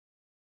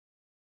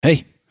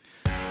Hey,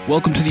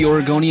 welcome to the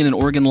Oregonian and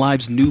Oregon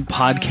Live's new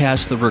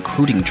podcast, The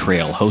Recruiting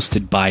Trail,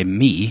 hosted by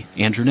me,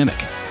 Andrew Nimick.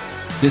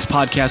 This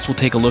podcast will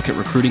take a look at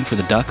recruiting for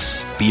the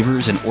Ducks,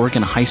 Beavers, and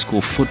Oregon high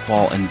school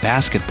football and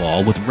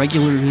basketball with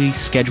regularly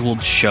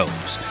scheduled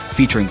shows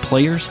featuring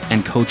players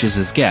and coaches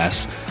as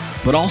guests,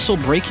 but also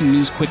breaking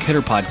news quick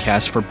hitter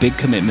podcasts for big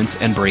commitments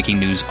and breaking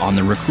news on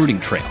the recruiting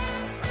trail.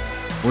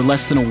 We're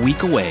less than a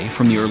week away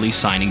from the early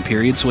signing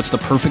period, so it's the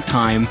perfect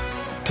time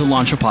to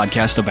launch a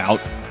podcast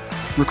about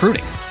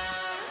recruiting.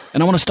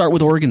 And I want to start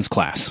with Oregon's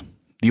class,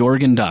 the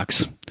Oregon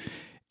Ducks.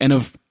 And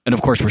of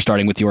course, we're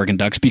starting with the Oregon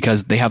Ducks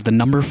because they have the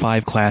number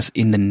 5 class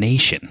in the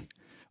nation,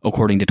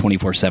 according to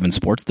 24/7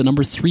 Sports, the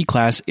number 3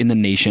 class in the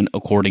nation,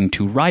 according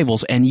to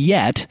Rivals. And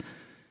yet,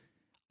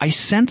 I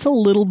sense a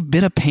little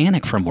bit of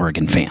panic from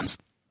Oregon fans.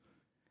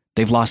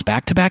 They've lost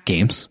back-to-back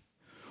games.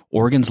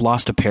 Oregon's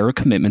lost a pair of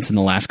commitments in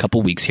the last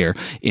couple weeks here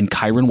in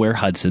Kyron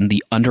Ware-Hudson,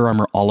 the Under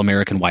Armour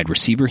All-American wide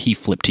receiver. He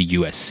flipped to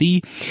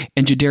USC.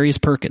 And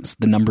Jadarius Perkins,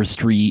 the number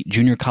 3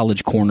 junior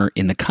college corner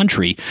in the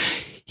country.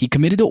 He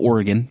committed to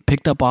Oregon,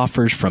 picked up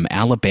offers from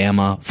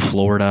Alabama,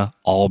 Florida,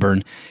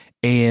 Auburn.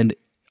 And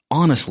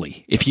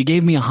honestly, if you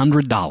gave me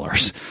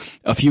 $100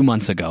 a few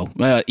months ago,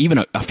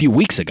 even a few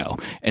weeks ago,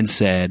 and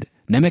said,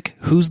 Nimick,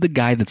 who's the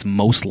guy that's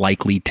most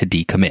likely to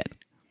decommit?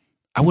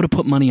 I would have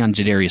put money on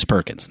Jadarius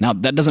Perkins. Now,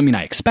 that doesn't mean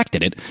I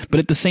expected it, but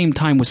at the same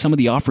time, with some of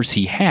the offers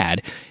he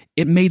had,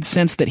 it made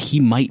sense that he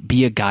might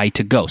be a guy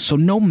to go. So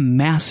no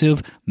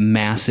massive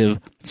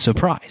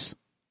surprise.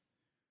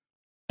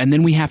 And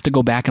then we have to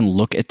go back and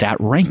look at that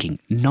ranking.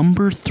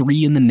 Number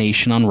 3 in the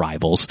nation on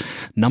Rivals,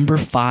 number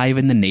 5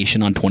 in the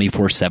nation on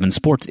 24/7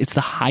 Sports. It's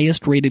the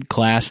highest rated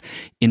class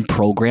in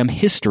program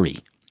history.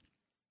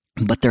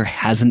 But there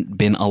hasn't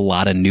been a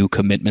lot of new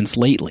commitments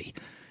lately.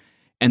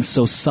 And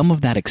so some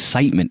of that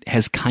excitement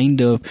has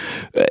kind of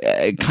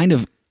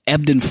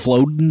ebbed and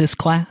flowed in this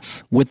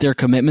class with their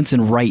commitments.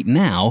 And right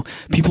now,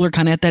 people are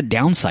kind of at that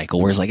down cycle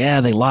where it's like,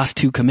 they lost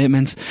 2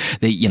 commitments.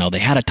 They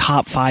had a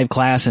top 5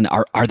 class, and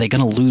are they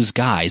going to lose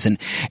guys? And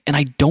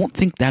I don't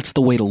think that's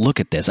the way to look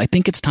at this. I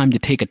think it's time to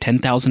take a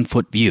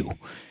 10,000-foot view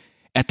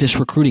at this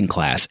recruiting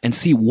class and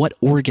see what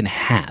Oregon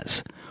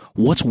has,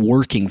 what's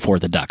working for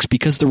the Ducks.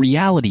 Because the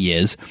reality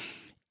is,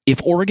 if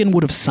Oregon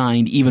would have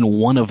signed even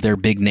one of their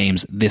big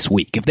names this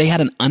week, if they had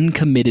an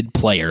uncommitted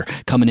player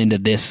coming into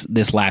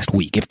this last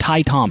week, if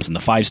Ty Thompson, the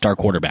 5-star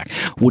quarterback,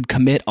 would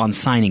commit on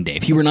signing day,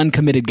 if he were an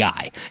uncommitted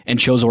guy and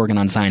chose Oregon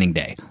on signing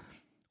day,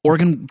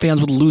 Oregon fans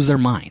would lose their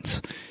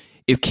minds.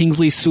 If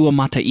Kingsley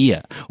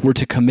Suamataia were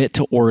to commit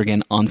to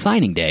Oregon on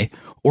signing day,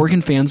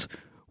 Oregon fans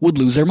would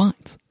lose their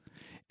minds.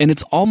 And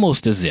it's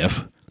almost as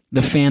if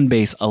the fan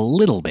base a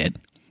little bit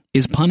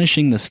is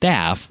punishing the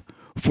staff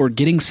for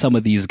getting some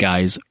of these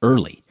guys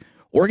early.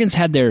 Oregon's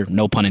had their,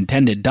 no pun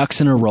intended,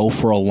 ducks in a row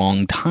for a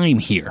long time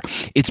here.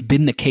 It's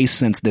been the case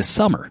since this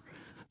summer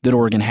that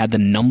Oregon had the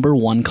number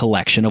 1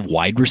 collection of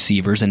wide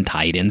receivers and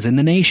tight ends in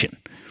the nation.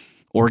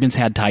 Oregon's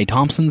had Ty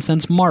Thompson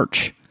since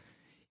March.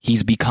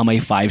 He's become a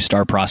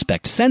 5-star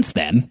prospect since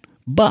then,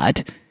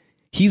 but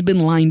he's been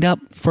lined up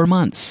for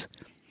months.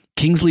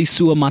 Kingsley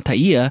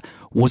Suamataia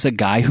was a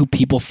guy who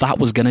people thought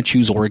was going to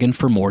choose Oregon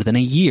for more than a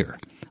year.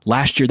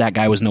 Last year, that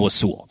guy was Noah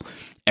Sewell.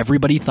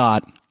 Everybody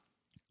thought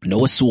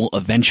Noah Sewell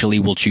eventually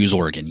will choose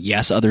Oregon.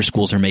 Yes, other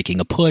schools are making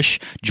a push.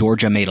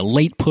 Georgia made a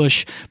late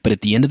push, but at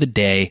the end of the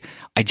day,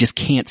 I just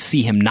can't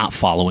see him not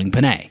following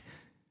Panay.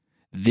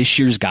 This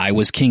year's guy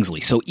was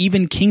Kingsley. So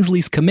even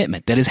Kingsley's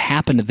commitment that has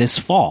happened this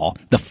fall,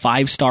 the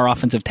 5-star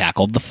offensive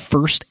tackle, the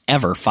first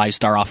ever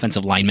 5-star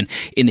offensive lineman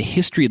in the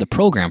history of the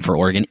program for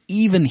Oregon,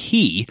 even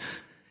he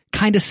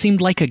kind of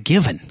seemed like a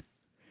given.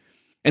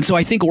 And so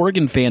I think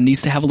Oregon fan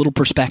needs to have a little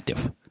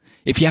perspective.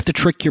 If you have to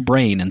trick your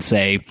brain and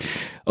say,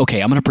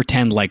 okay, I'm going to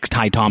pretend like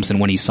Ty Thompson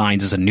when he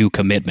signs is a new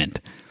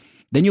commitment,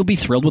 then you'll be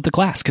thrilled with the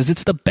class because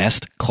it's the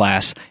best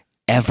class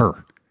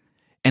ever.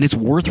 And it's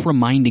worth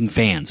reminding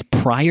fans,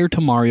 prior to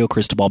Mario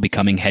Cristobal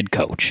becoming head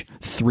coach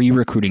 3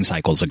 recruiting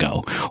cycles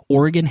ago,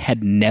 Oregon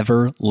had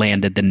never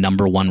landed the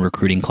number 1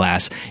 recruiting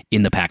class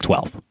in the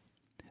Pac-12.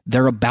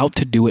 They're about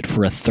to do it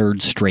for a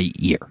 3rd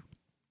straight year.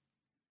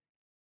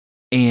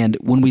 And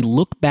when we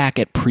look back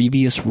at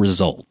previous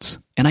results,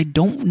 and I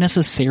don't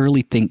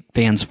necessarily think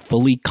fans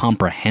fully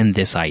comprehend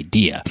this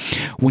idea,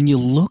 when you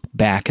look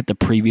back at the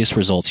previous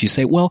results, you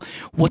say, well,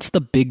 what's the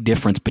big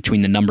difference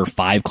between the number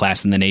 5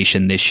 class in the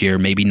nation this year,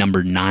 maybe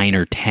number 9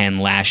 or 10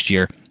 last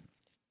year,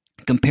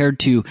 compared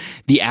to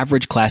the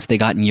average class they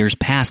got in years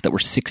past that were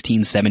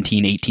 16,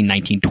 17, 18,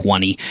 19,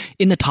 20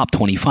 in the top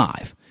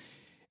 25?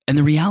 And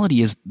the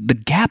reality is the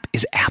gap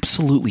is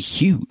absolutely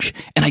huge.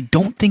 And I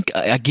don't think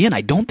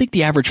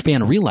the average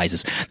fan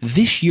realizes.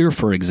 This year,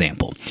 for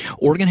example,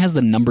 Oregon has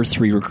the number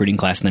 3 recruiting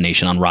class in the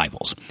nation on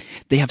Rivals.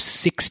 They have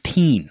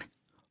 16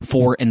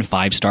 4- and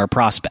 5-star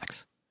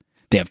prospects.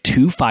 They have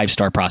 2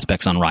 5-star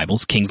prospects on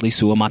Rivals, Kingsley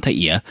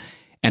Suamataia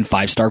and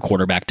 5-star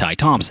quarterback Ty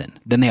Thompson.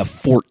 Then they have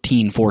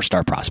 14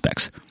 4-star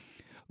prospects.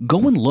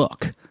 Go and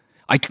look.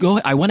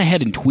 I went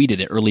ahead and tweeted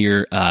it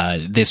earlier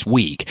this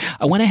week.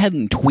 I went ahead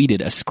and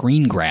tweeted a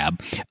screen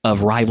grab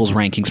of Rivals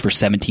rankings for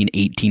 17,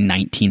 18,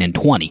 19, and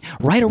 20,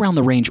 right around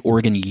the range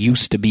Oregon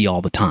used to be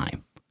all the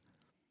time.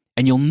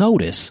 And you'll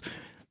notice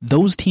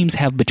those teams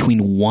have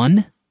between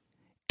 1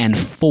 and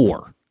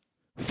 4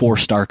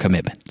 4-star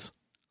commitments.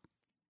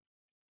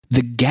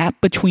 The gap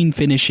between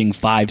finishing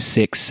 5,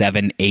 6,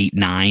 7, 8,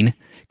 9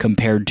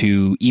 compared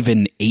to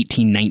even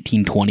 18,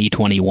 19, 20,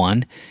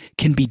 21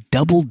 can be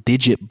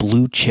double-digit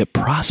blue-chip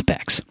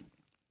prospects.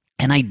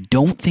 And I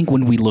don't think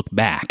when we look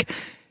back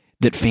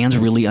that fans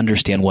really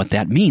understand what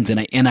that means.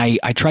 And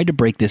I tried to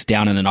break this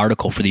down in an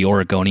article for the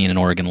Oregonian and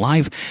Oregon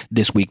Live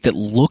this week that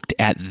looked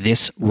at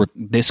this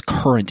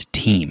current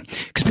team.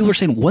 Because people are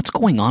saying, what's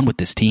going on with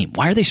this team?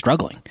 Why are they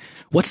struggling?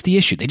 What's the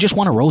issue? They just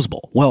won a Rose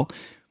Bowl. Well,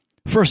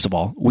 first of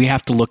all, we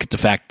have to look at the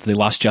fact that they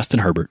lost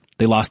Justin Herbert.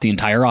 They lost the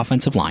entire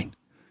offensive line.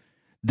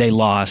 They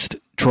lost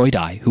Troy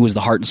Dye, who was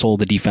the heart and soul of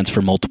the defense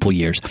for multiple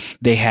years.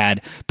 They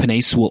had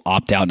Penei Sewell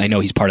opt out, and I know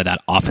he's part of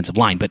that offensive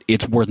line, but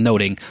it's worth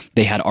noting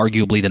they had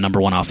arguably the number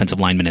one offensive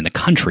lineman in the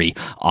country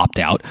opt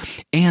out,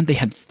 and they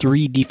had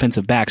 3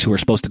 defensive backs who were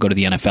supposed to go to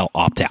the NFL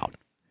opt out.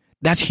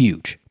 That's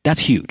huge.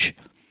 That's huge.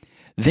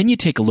 Then you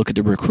take a look at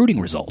the recruiting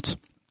results.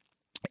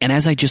 And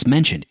as I just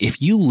mentioned,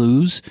 if you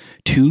lose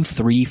 2,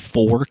 3,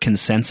 4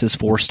 consensus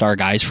 4-star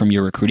guys from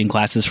your recruiting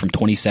classes from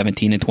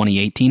 2017 and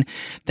 2018,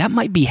 that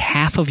might be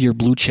half of your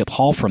blue chip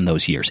haul from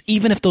those years,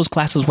 even if those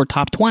classes were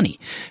top 20.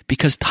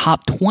 Because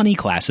top 20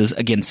 classes,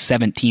 again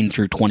 17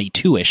 through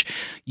 22-ish,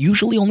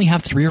 usually only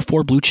have 3 or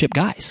 4 blue chip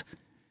guys.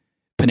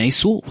 Penei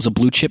Sewell was a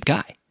blue chip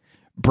guy.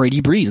 Brady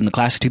Breeze in the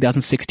class of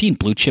 2016,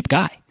 blue chip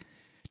guy.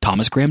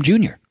 Thomas Graham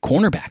Jr.,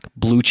 cornerback,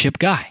 blue chip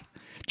guy.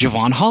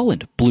 Javon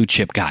Holland, blue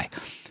chip guy.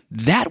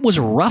 That was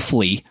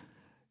roughly,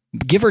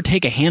 give or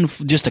take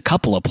just a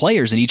couple of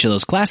players in each of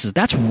those classes,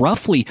 that's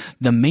roughly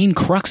the main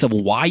crux of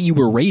why you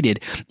were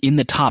rated in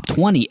the top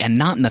 20 and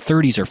not in the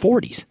 30s or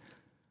 40s.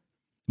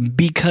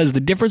 Because the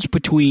difference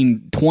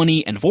between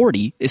 20 and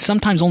 40 is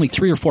sometimes only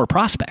 3 or 4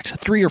 prospects,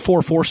 3 or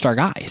 4 4-star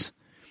guys.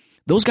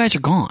 Those guys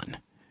are gone.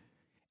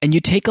 And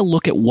you take a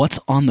look at what's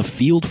on the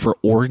field for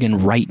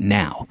Oregon right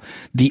now.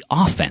 The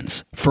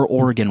offense for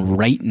Oregon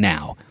right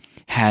now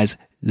has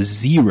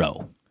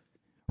 0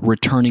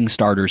 returning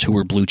starters who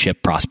were blue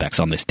chip prospects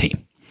on this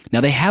team.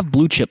 Now, they have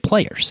blue chip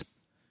players.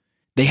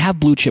 They have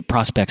blue chip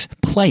prospects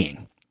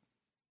playing.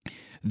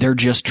 They're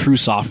just true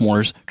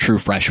sophomores, true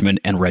freshmen,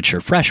 and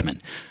redshirt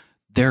freshmen.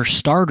 Their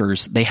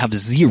starters, they have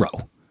 0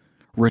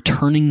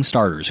 returning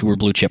starters who were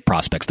blue chip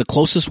prospects. The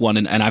closest one,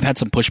 and I've had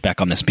some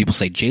pushback on this, people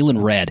say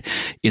Jalen Redd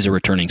is a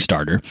returning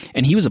starter,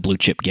 and he was a blue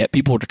chip get.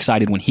 People were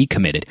excited when he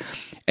committed.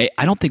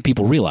 I don't think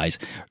people realize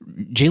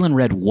Jalen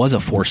Redd was a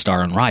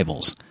 4-star on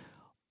Rivals.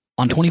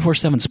 On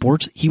 24/7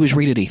 Sports, he was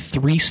rated a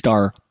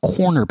 3-star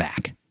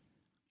cornerback.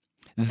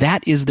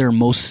 That is their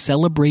most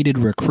celebrated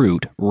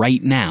recruit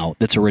right now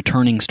that's a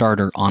returning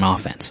starter on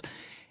offense.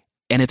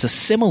 And it's a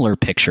similar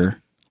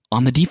picture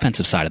on the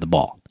defensive side of the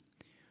ball.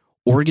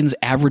 Oregon's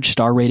average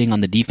star rating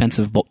on the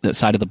defensive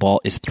side of the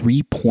ball is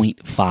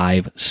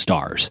 3.5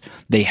 stars.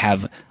 They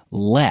have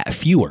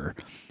fewer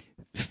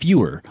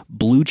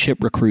blue chip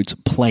recruits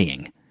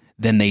playing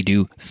than they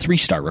do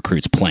 3-star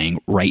recruits playing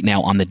right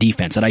now on the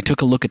defense. And I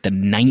took a look at the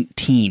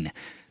 19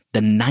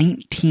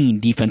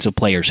 defensive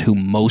players who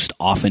most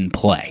often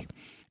play.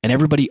 And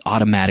everybody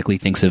automatically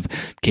thinks of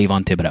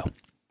Kayvon Thibodeau.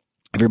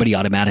 Everybody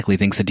automatically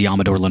thinks of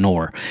Diamador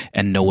Lenore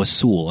and Noah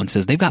Sewell and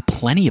says they've got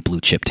plenty of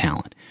blue chip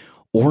talent.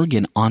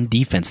 Oregon on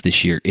defense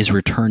this year is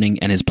returning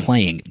and is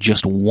playing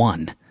just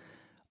 1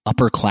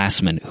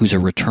 upperclassman who's a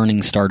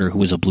returning starter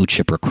who is a blue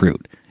chip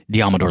recruit,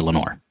 Diamador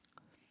Lenore.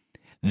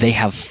 They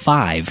have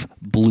 5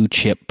 blue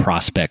chip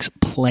prospects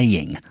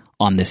playing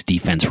on this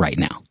defense right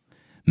now.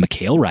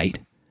 Mikhail Wright,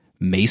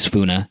 Mace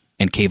Funa,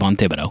 and Kayvon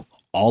Thibodeau.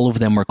 All of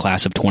them were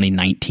class of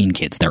 2019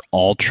 kids. They're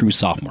all true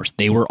sophomores.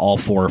 They were all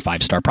 4 or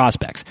 5-star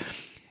prospects.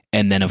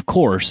 And then, of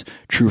course,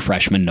 true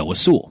freshman Noah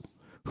Sewell,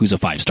 who's a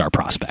 5-star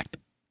prospect.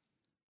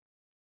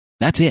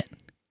 That's it.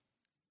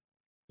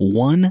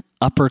 1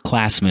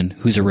 upperclassman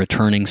who's a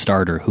returning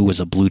starter who was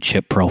a blue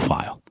chip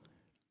profile.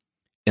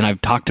 And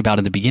I've talked about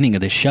at the beginning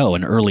of this show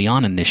and early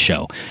on in this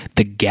show,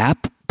 the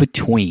gap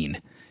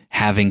between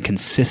having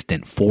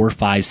consistent 4,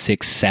 5,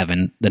 6,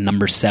 7, the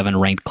number 7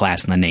 ranked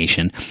class in the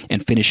nation,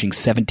 and finishing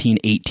 17,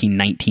 18,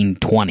 19,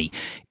 20.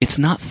 It's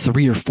not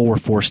 3 or 4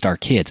 4-star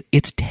kids.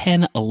 It's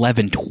 10,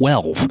 11,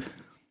 12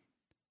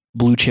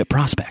 blue chip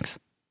prospects.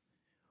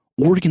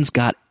 Oregon's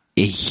got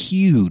a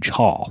huge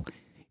haul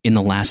in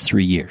the last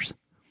 3 years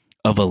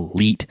of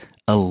elite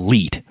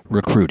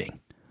recruiting.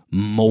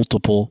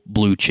 Multiple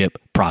blue chip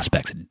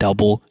prospects,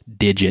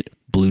 double-digit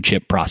blue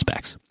chip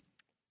prospects.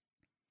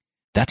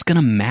 That's going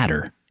to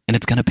matter, and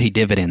it's going to pay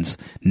dividends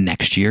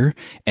next year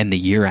and the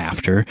year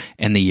after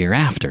and the year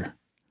after.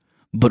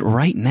 But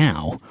right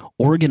now,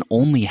 Oregon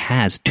only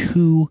has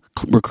 2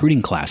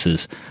 recruiting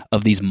classes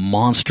of these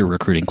monster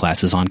recruiting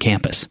classes on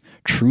campus.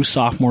 True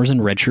sophomores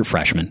and redshirt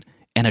freshmen,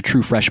 and a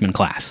true freshman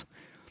class.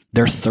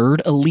 Their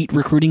 3rd elite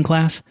recruiting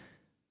class,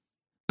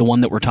 the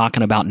one that we're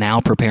talking about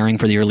now, preparing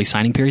for the early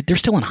signing period, they're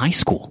still in high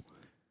school.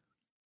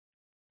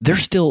 They're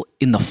still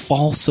in the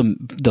fall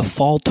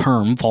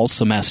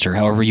semester,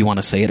 however you want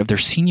to say it, of their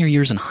senior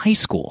years in high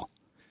school.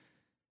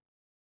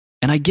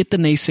 And I get the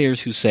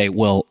naysayers who say,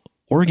 well,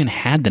 Oregon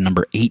had the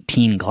number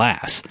 18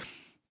 class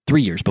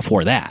 3 years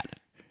before that.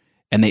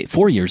 And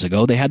 4 years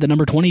ago, they had the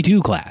number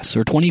 22 class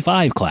or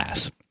 25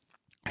 class.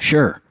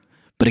 Sure.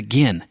 But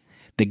again,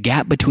 the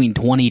gap between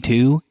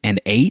 22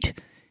 and 8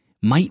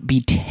 might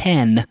be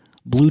 10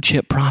 blue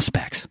chip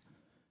prospects.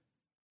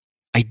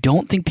 I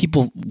don't think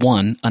people,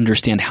 one,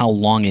 understand how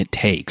long it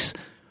takes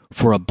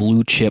for a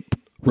blue chip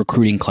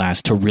recruiting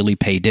class to really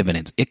pay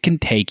dividends. You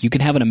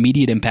can have an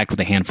immediate impact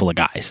with a handful of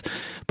guys.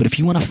 But if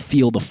you want to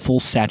feel the full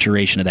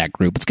saturation of that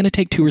group, it's going to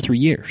take 2 or 3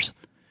 years.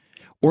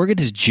 Oregon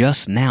is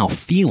just now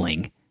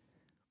feeling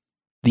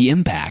the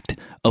impact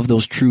of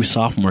those true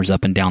sophomores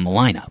up and down the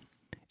lineup.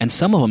 And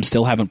some of them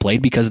still haven't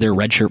played because they're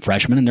redshirt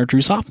freshmen and they're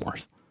true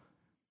sophomores.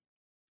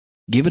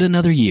 Give it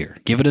another year.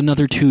 Give it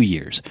another 2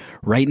 years.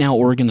 Right now,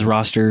 Oregon's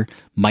roster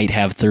might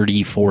have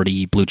 30,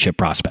 40 blue chip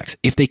prospects.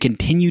 If they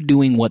continue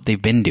doing what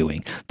they've been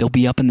doing, they'll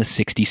be up in the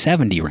 60,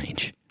 70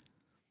 range.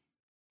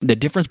 The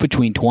difference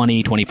between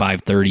 20,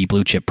 25, 30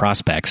 blue chip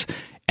prospects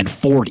and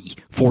 40,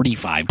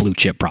 45 blue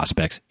chip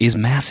prospects is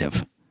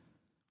massive.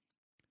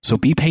 So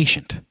be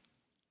patient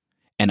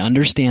and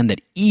understand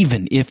that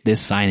even if this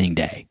signing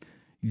day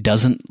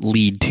doesn't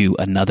lead to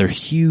another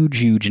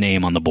huge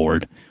name on the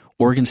board,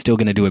 Oregon's still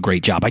going to do a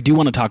great job. I do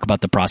want to talk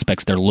about the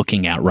prospects they're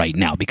looking at right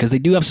now because they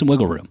do have some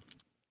wiggle room.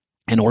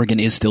 And Oregon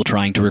is still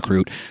trying to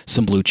recruit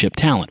some blue chip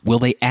talent. Will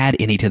they add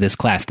any to this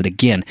class that,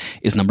 again,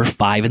 is number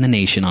 5 in the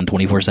nation on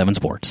 24/7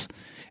 Sports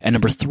and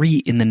number 3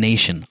 in the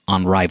nation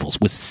on Rivals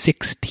with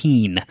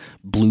 16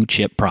 blue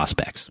chip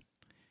prospects?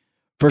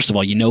 First of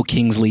all, you know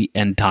Kingsley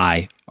and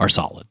Ty are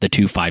solid, the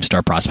 2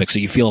 5-star prospects, so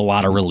you feel a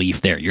lot of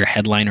relief there. Your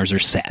headliners are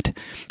set.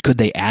 Could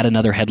they add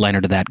another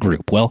headliner to that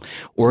group? Well,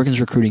 Oregon's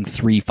recruiting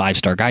 3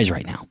 5-star guys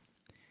right now.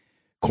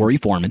 Corey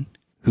Foreman,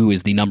 who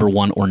is the number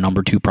 1 or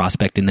number 2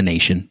 prospect in the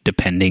nation,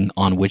 depending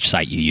on which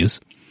site you use.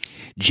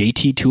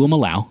 JT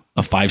Tuamalau,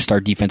 a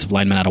 5-star defensive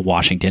lineman out of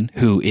Washington,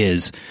 who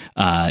is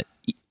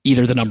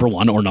either the number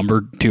 1 or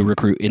number 2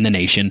 recruit in the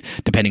nation,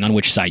 depending on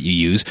which site you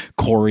use.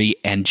 Corey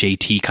and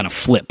JT kind of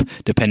flip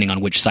depending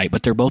on which site,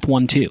 but they're both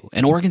 1-2.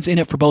 And Oregon's in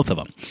it for both of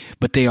them.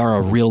 But they are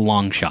a real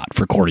long shot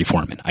for Corey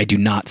Foreman. I do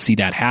not see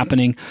that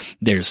happening.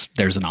 There's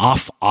an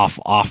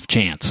off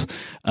chance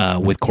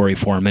with Corey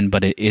Foreman,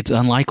 but it's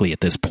unlikely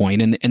at this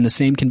point. And the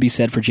same can be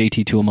said for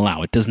JT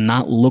Tuamalau. It does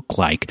not look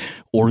like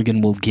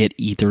Oregon will get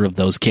either of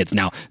those kids.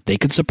 Now, they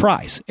could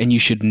surprise, and you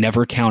should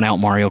never count out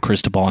Mario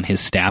Cristobal and his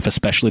staff,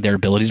 especially their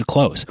ability to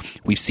close.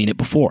 We've seen it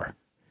before.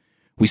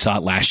 We saw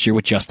it last year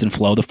with Justin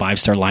Flo, the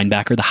 5-star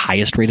linebacker, the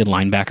highest-rated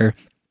linebacker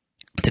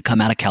to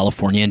come out of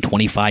California in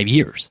 25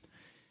 years.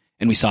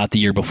 And we saw it the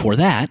year before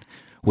that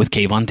with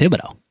Kayvon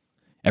Thibodeau.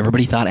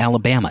 Everybody thought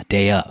Alabama,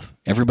 day of.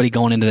 Everybody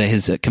going into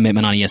his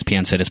commitment on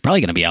ESPN said it's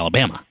probably going to be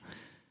Alabama.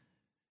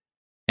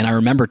 And I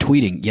remember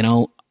tweeting,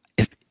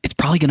 it's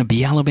probably going to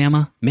be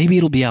Alabama. Maybe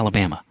it'll be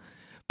Alabama,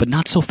 but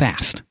not so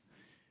fast.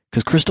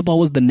 Because Cristobal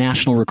was the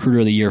National Recruiter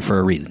of the Year for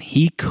a reason.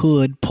 He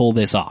could pull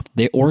this off.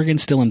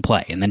 Oregon's still in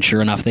play, and then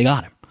sure enough, they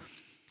got him.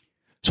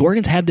 So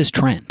Oregon's had this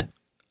trend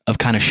of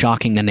kind of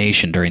shocking the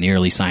nation during the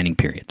early signing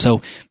period.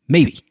 So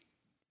maybe,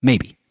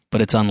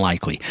 but it's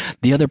unlikely.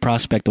 The other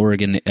prospect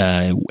Oregon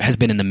has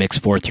been in the mix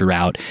for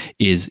throughout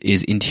is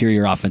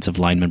interior offensive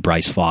lineman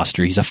Bryce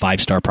Foster. He's a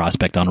 5-star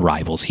prospect on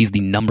Rivals. He's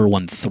the number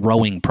 1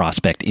 throwing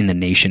prospect in the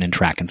nation in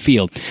track and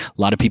field. A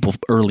lot of people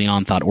early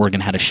on thought Oregon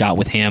had a shot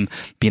with him,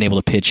 being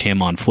able to pitch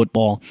him on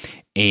football.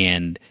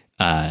 And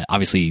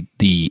obviously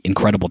the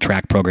incredible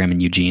track program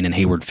in Eugene and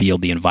Hayward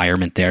Field, the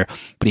environment there.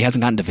 But he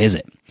hasn't gotten to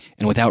visit.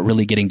 And without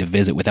really getting to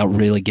visit, without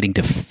really getting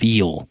to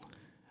feel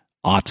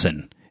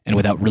Autzen, and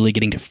without really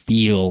getting to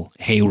feel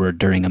Hayward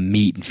during a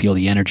meet and feel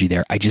the energy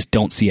there, I just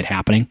don't see it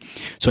happening.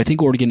 So I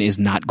think Oregon is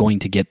not going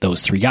to get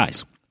those 3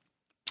 guys.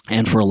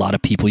 And for a lot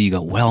of people, you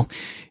go, well,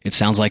 it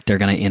sounds like they're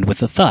going to end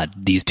with a thud,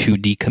 these 2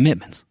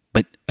 decommitments.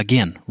 But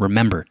again,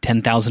 remember,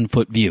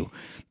 10,000-foot view.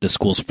 The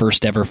school's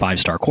first ever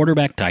 5-star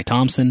quarterback, Ty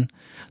Thompson.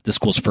 The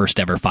school's first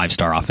ever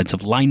 5-star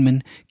offensive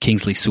lineman,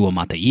 Kingsley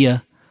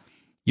Suamataia.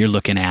 You're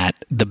looking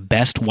at the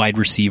best wide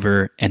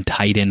receiver and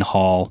tight end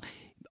haul,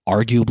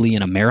 arguably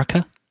in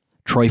America.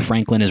 Troy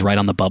Franklin is right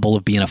on the bubble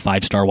of being a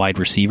 5-star wide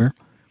receiver.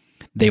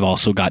 They've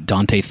also got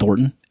Dante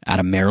Thornton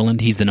out of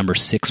Maryland. He's the number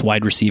 6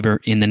 wide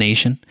receiver in the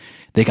nation.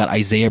 They got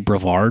Isaiah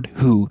Brevard,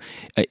 who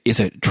is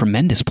a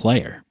tremendous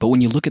player. But when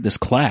you look at this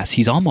class,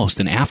 he's almost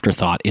an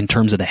afterthought in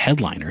terms of the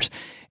headliners.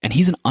 And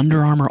he's an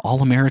Under Armour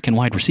All-American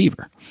wide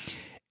receiver.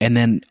 And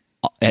then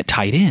at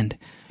tight end,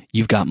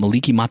 you've got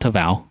Maliki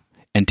Matavao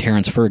and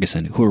Terrence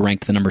Ferguson, who are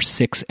ranked the number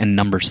 6 and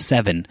number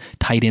 7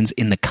 tight ends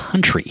in the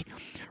country,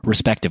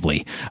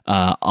 respectively,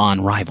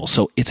 on Rivals.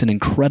 So it's an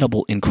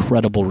incredible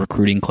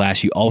recruiting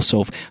class. You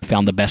also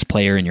found the best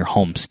player in your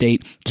home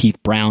state,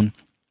 Keith Brown,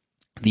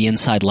 The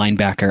inside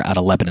linebacker out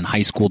of Lebanon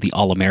High School, the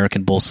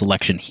All-American Bowl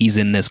selection, he's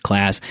in this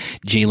class.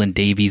 Jalen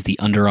Davies, the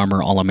Under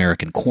Armour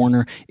All-American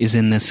corner, is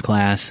in this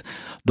class.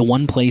 The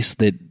one place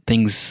that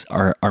things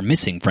are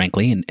missing,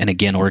 frankly, and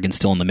again, Oregon's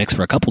still in the mix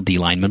for a couple D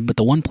linemen, but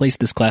the one place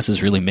this class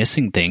is really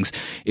missing things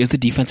is the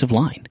defensive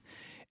line.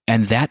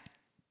 And that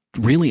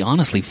really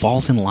honestly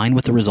falls in line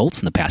with the results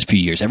in the past few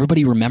years.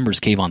 Everybody remembers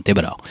Kayvon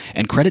Thibodeau,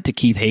 and credit to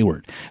Keith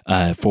Hayward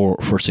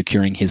for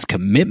securing his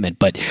commitment,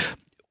 but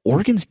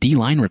Oregon's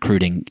D-line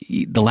recruiting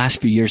the last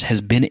few years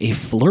has been a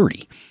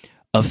flurry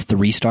of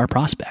 3-star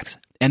prospects.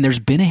 And there's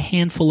been a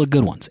handful of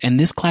good ones. And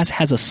this class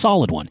has a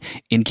solid one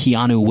in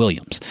Keanu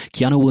Williams.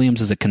 Keanu Williams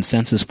is a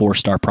consensus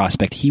 4-star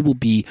prospect. He will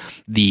be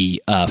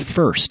the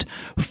first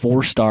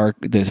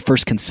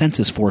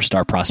consensus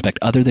 4-star prospect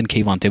other than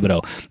Kayvon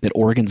Thibodeau that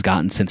Oregon's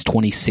gotten since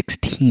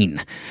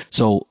 2016.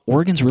 So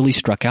Oregon's really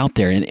struck out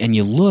there. And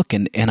you look,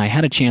 and I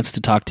had a chance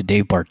to talk to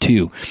Dave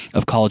Bartu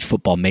of College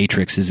Football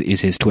Matrix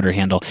is his Twitter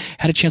handle.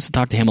 Had a chance to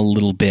talk to him a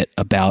little bit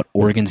about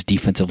Oregon's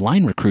defensive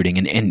line recruiting.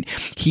 And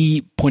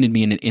he pointed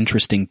me to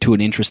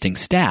an interesting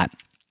stat.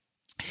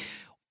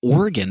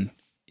 Oregon,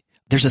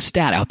 there's a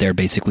stat out there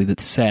basically that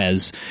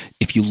says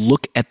if you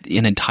look at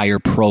an entire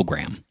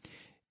program,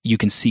 you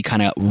can see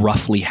kind of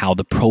roughly how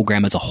the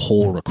program as a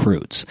whole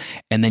recruits.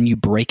 And then you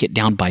break it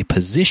down by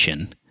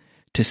position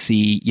to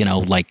see,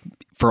 like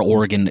for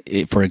Oregon,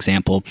 for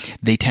example,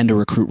 they tend to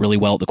recruit really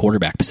well at the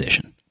quarterback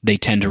position. They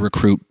tend to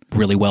recruit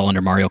really well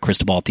under Mario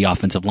Cristobal at the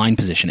offensive line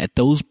position. At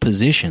those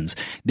positions,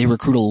 they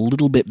recruit a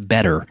little bit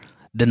better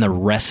than the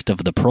rest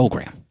of the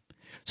program.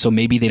 So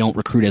maybe they don't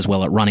recruit as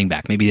well at running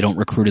back. Maybe they don't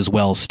recruit as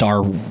well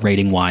star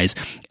rating-wise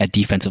at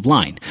defensive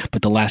line.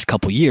 But the last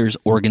couple years,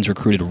 Oregon's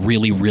recruited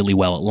really, really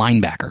well at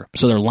linebacker.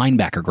 So their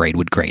linebacker grade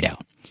would grade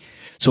out.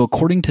 So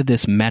according to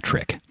this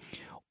metric,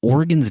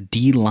 Oregon's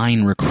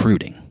D-line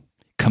recruiting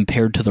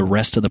compared to the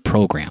rest of the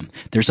program,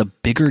 there's a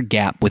bigger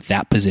gap with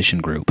that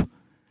position group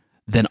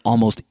than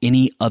almost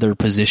any other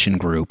position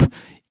group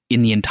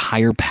in the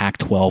entire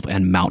Pac-12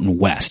 and Mountain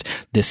West.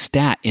 This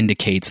stat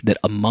indicates that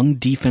among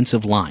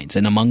defensive lines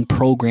and among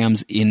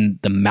programs in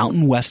the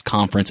Mountain West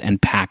Conference and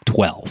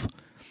Pac-12,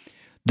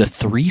 the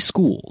 3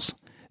 schools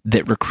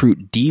that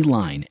recruit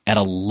D-line at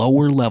a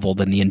lower level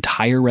than the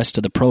entire rest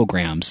of the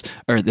programs,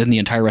 or than the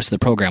entire rest of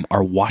the program,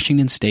 are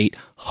Washington State,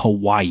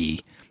 Hawaii,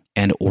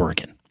 and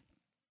Oregon.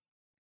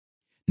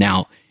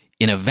 Now,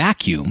 in a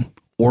vacuum,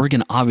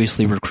 Oregon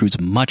obviously recruits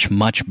much,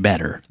 much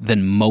better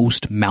than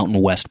most Mountain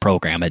West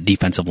program at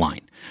defensive line.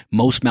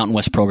 Most Mountain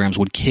West programs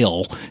would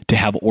kill to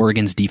have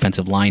Oregon's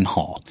defensive line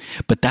haul.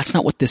 But that's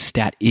not what this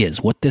stat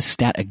is. What this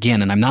stat,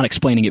 again, and I'm not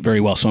explaining it very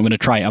well, so I'm going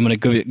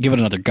to give it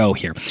another go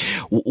here.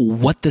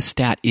 What the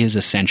stat is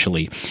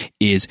essentially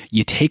is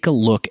you take a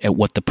look at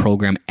what the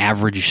program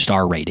average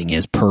star rating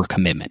is per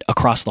commitment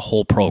across the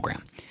whole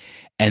program.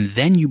 And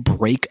then you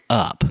break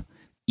up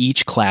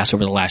each class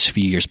over the last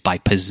few years by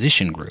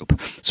position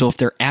group. So if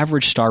their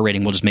average star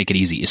rating, we'll just make it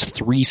easy, is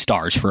 3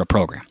 stars for a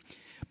program,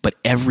 but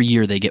every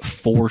year they get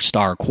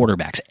 4-star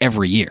quarterbacks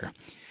every year,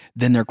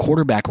 then their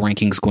quarterback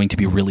ranking is going to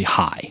be really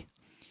high.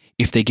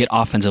 If they get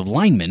offensive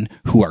linemen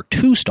who are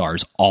 2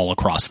 stars all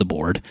across the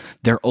board,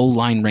 their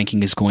O-line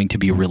ranking is going to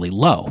be really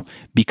low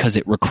because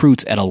it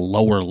recruits at a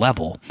lower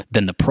level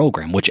than the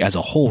program, which as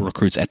a whole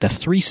recruits at the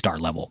 3-star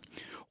level.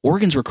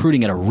 Oregon's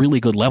recruiting at a really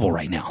good level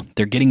right now.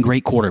 They're getting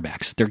great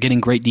quarterbacks. They're getting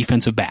great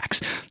defensive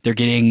backs. They're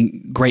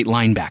getting great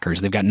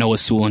linebackers. They've got Noah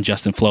Sewell and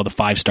Justin Flo, the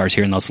 5-stars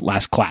here in this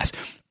last class.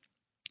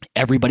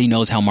 Everybody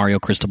knows how Mario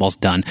Cristobal's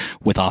done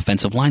with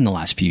offensive line the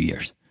last few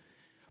years.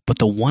 But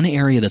the one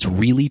area that's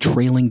really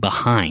trailing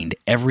behind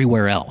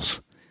everywhere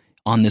else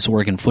on this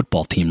Oregon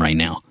football team right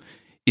now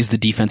is the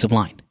defensive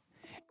line.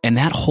 And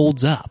that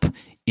holds up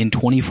in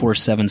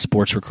 24/7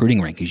 sports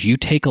recruiting rankings. You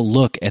take a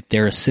look at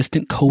their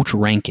assistant coach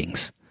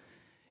rankings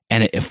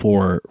and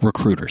for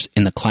recruiters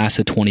in the class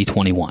of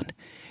 2021.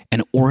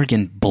 And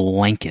Oregon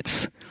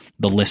blankets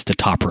the list of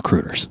top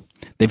recruiters.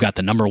 They've got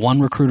the number 1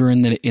 recruiter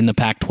in the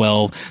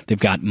Pac-12. They've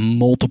got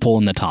multiple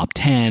in the top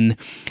 10.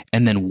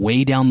 And then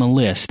way down the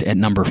list at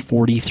number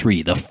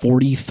 43, the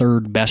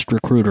 43rd best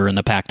recruiter in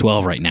the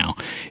Pac-12 right now,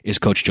 is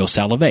Coach Joe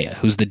Salavea,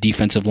 who's the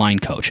defensive line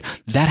coach.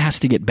 That has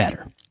to get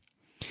better.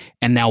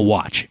 And now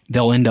watch.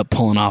 They'll end up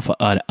pulling off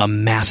a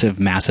massive,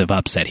 massive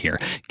upset here.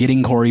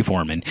 Getting Corey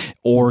Foreman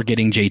or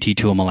getting JT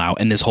Tuimoloau,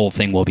 and this whole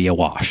thing will be a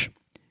wash.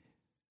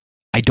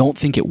 I don't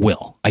think it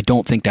will. I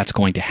don't think that's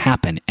going to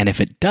happen. And if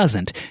it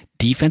doesn't,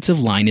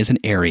 defensive line is an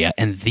area,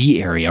 and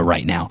the area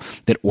right now,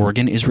 that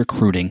Oregon is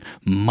recruiting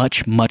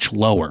much, much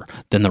lower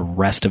than the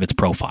rest of its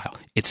profile.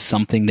 It's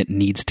something that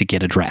needs to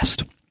get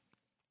addressed.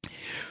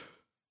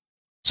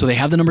 So they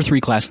have the number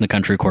 3 class in the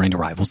country according to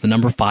Rivals, the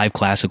number 5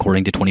 class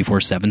according to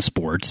 24/7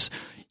 Sports.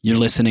 You're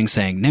listening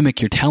saying,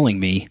 Nimick, you're telling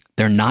me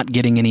they're not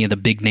getting any of the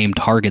big name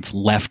targets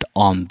left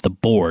on the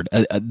board,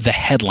 the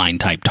headline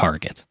type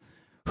targets.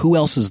 Who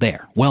else is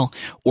there? Well,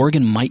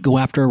 Oregon might go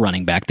after a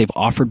running back. They've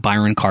offered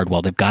Byron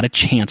Cardwell. They've got a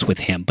chance with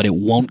him, but it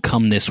won't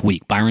come this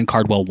week. Byron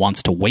Cardwell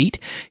wants to wait.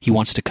 He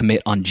wants to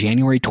commit on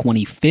January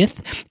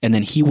 25th, and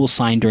then he will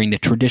sign during the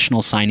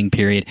traditional signing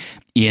period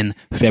in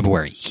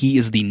February. He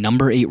is the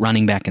number 8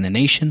 running back in the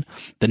nation,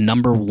 the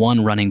number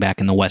 1 running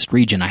back in the West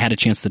region. I had a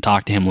chance to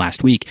talk to him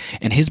last week,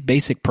 and his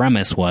basic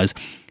premise was,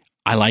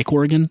 I like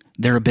Oregon.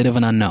 They're a bit of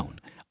an unknown.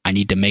 I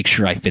need to make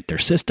sure I fit their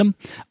system.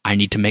 I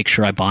need to make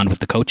sure I bond with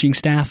the coaching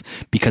staff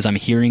because I'm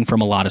hearing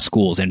from a lot of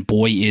schools, and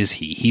boy is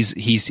he.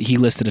 He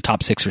listed a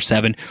top 6 or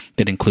 7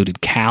 that included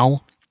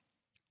Cal,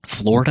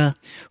 Florida,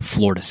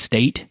 Florida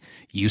State,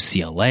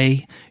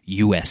 UCLA,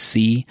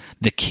 USC.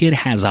 The kid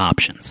has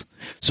options.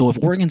 So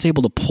if Oregon's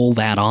able to pull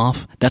that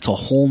off, that's a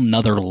whole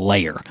nother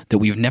layer that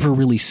we've never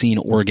really seen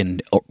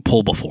Oregon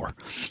pull before.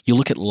 You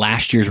look at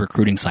last year's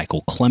recruiting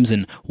cycle.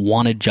 Clemson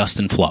wanted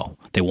Justin Flo.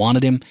 They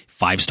wanted him,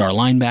 5-star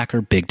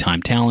linebacker,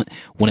 big-time talent.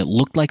 When it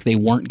looked like they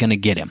weren't going to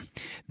get him,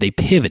 they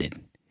pivoted.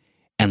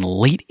 And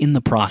late in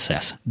the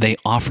process, they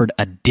offered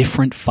a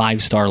different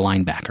 5-star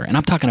linebacker. And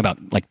I'm talking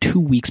about like 2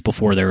 weeks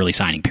before the early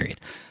signing period.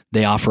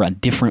 They offer a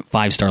different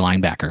 5-star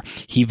linebacker.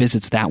 He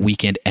visits that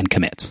weekend and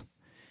commits.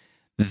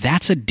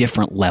 That's a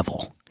different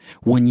level.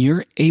 When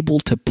you're able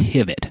to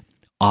pivot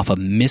off a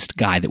missed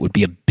guy that would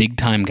be a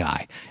big-time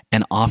guy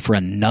and offer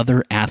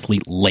another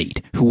athlete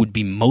late who would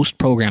be most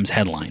programs'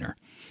 headliner,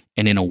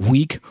 and in a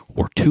week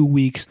or 2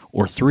 weeks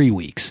or 3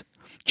 weeks,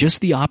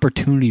 just the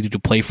opportunity to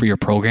play for your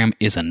program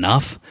is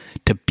enough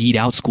to beat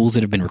out schools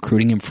that have been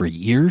recruiting him for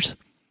years.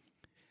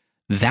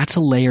 That's a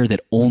layer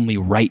that only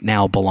right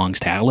now belongs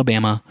to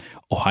Alabama,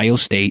 Ohio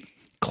State,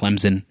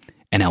 Clemson,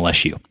 and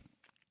LSU.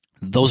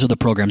 Those are the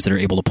programs that are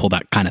able to pull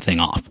that kind of thing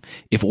off.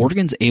 If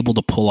Oregon's able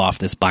to pull off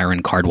this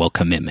Byron Cardwell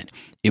commitment,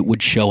 it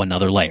would show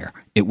another layer.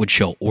 It would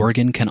show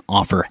Oregon can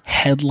offer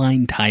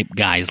headline-type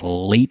guys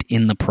late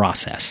in the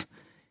process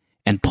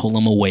and pull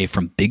them away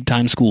from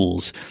big-time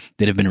schools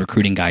that have been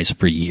recruiting guys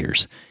for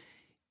years.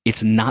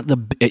 He's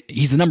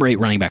the number 8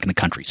 running back in the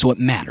country, so it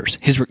matters.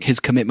 His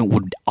commitment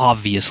would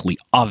obviously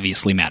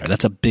matter.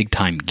 That's a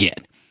big-time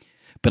get.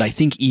 But I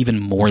think even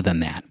more than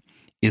that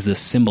is the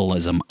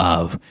symbolism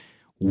of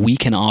we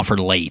can offer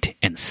late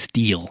and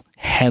steal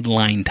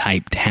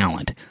headline-type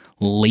talent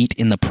late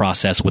in the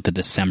process with the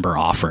December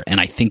offer. And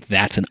I think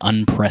that's an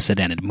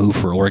unprecedented move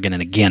for Oregon.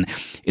 And again,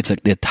 it's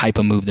the type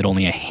of move that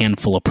only a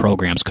handful of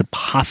programs could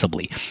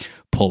possibly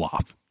pull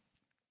off.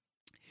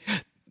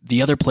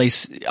 The other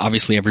place,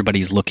 obviously,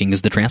 everybody's looking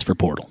is the transfer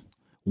portal.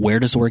 Where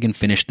does Oregon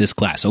finish this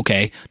class?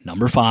 Okay,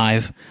 number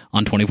 5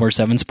 on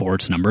 24/7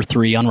 Sports, number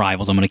 3 on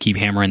Rivals. I'm going to keep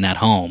hammering that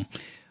home.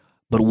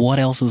 But what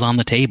else is on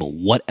the table?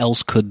 What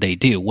else could they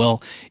do?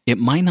 Well, it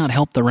might not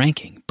help the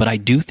ranking, but I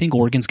do think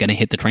Oregon's going to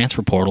hit the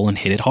transfer portal and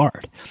hit it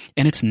hard.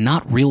 And it's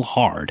not real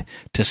hard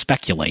to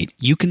speculate.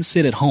 You can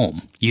sit at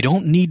home. You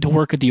don't need to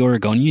work at the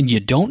Oregonian. You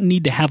don't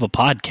need to have a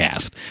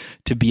podcast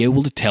to be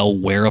able to tell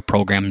where a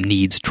program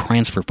needs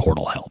transfer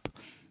portal help.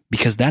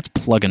 Because that's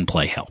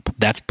plug-and-play help.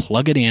 That's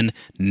plug it in,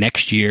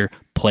 next year,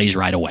 plays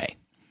right away.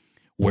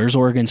 Where's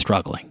Oregon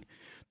struggling?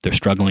 They're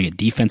struggling at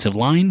defensive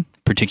line,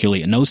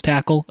 particularly at nose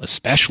tackle,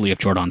 especially if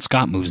Jordan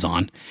Scott moves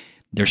on.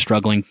 They're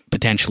struggling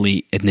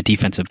potentially in the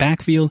defensive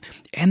backfield,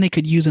 and they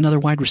could use another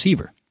wide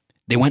receiver.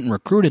 They went and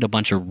recruited a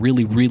bunch of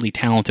really, really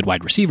talented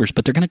wide receivers,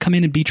 but they're going to come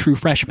in and be true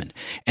freshmen.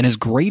 And as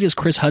great as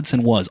Chris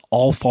Hudson was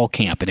all fall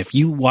camp, and if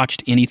you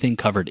watched anything,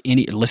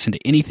 listened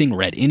to anything,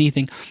 read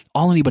anything,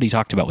 all anybody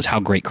talked about was how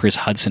great Chris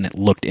Hudson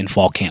looked in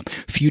fall camp.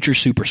 Future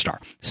superstar.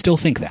 Still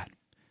think that.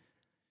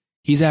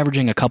 He's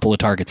averaging a couple of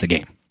targets a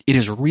game. It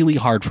is really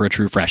hard for a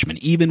true freshman,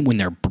 even when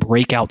they're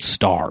breakout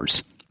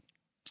stars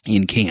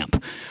in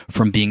camp,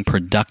 from being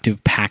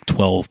productive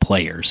Pac-12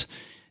 players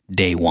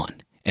day one.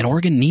 And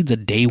Oregon needs a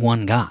day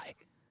one guy.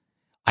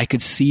 I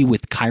could see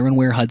with Kyron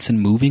Ware-Hudson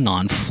moving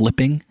on,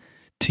 flipping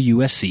to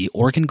USC,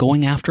 Oregon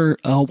going after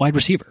a wide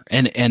receiver.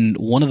 And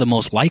one of the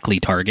most likely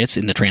targets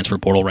in the transfer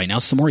portal right now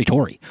is Samori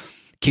Torrey.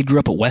 Kid grew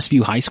up at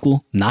Westview High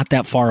School, not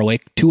that far away,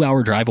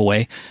 2-hour drive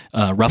away,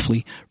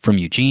 roughly, from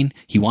Eugene.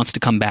 He wants to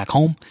come back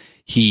home.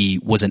 He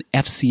was an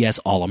FCS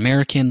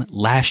All-American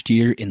last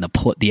year in the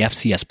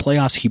FCS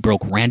playoffs. He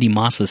broke Randy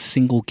Moss's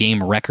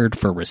single-game record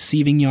for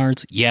receiving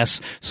yards.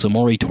 Yes,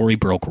 Samori Torrey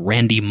broke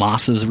Randy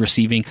Moss's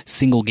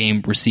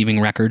single-game receiving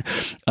record.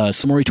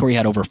 Samori Torrey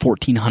had over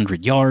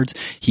 1,400 yards.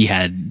 He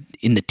had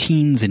in the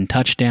teens in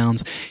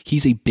touchdowns.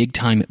 He's a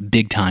big-time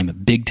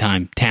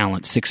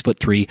talent,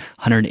 6'3",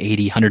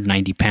 180,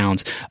 190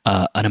 pounds,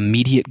 an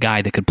immediate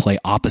guy that could play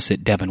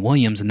opposite Devin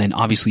Williams. And then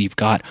obviously you've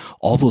got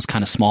all those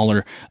kind of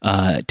smaller,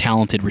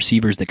 talented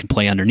receivers that can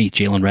play underneath.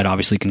 Jalen Redd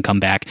obviously can come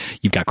back.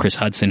 You've got Chris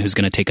Hudson, who's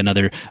going to take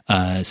another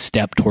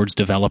step towards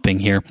developing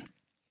here.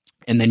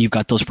 And then you've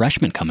got those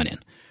freshmen coming in.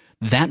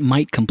 That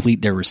might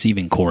complete their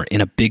receiving core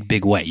in a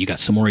big way. You got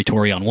Samori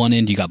Torrey on one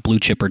end, you got blue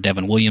chipper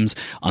Devin Williams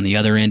on the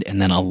other end,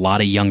 and then a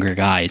lot of younger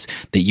guys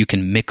that you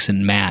can mix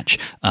and match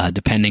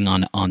depending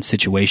on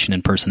situation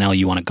and personnel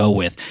you want to go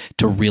with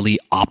to really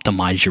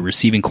optimize your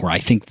receiving core. I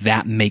think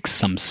that makes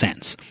some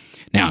sense.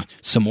 Now,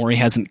 Samori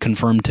hasn't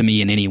confirmed to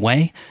me in any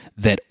way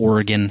that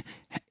Oregon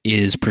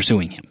is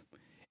pursuing him.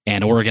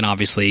 And Oregon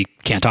obviously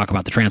can't talk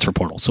about the transfer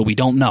portal, so we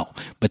don't know.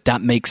 But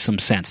that makes some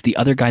sense. The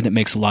other guy that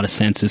makes a lot of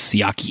sense is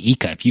Siaki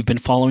Ika. If you've been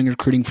following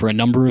recruiting for a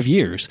number of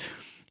years,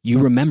 you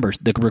remember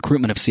the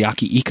recruitment of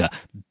Siaki Ika.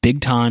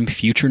 Big-time,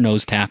 future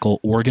nose tackle.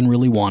 Oregon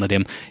really wanted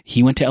him.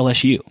 He went to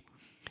LSU.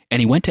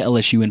 And he went to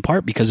LSU in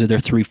part because of their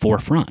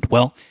 3-4 front.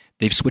 Well,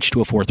 they've switched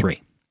to a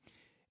 4-3.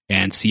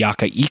 And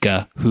Siaki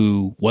Ika,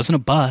 who wasn't a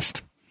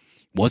bust,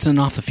 wasn't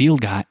an off-the-field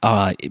guy,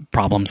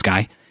 problems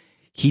guy,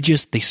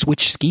 they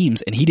switched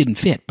schemes and he didn't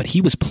fit, but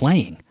he was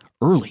playing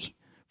early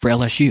for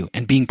LSU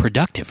and being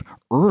productive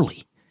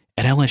early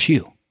at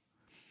LSU.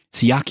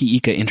 Siaki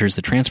Ika enters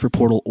the transfer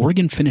portal.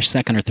 Oregon finished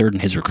second or third in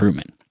his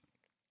recruitment.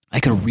 I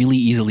could really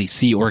easily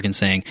see Oregon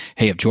saying,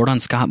 hey, if Jordan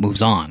Scott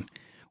moves on,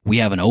 we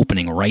have an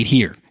opening right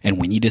here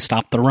and we need to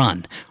stop the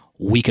run.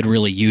 We could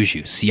really use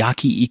you.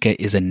 Siaki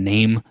Ika is a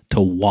name to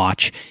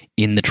watch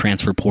in the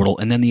transfer portal.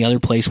 And then the other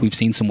place we've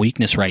seen some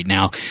weakness right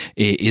now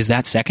is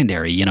that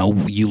secondary. You know,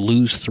 you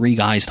lose 3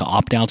 guys to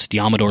opt-outs.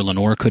 Diamador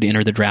Lenore could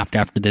enter the draft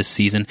after this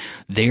season.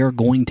 They are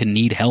going to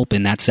need help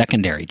in that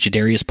secondary.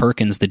 Jadarius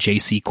Perkins, the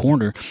JC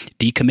corner,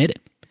 decommitted.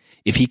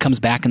 If he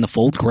comes back in the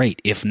fold,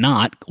 great. If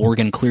not,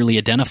 Oregon clearly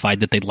identified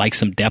that they'd like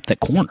some depth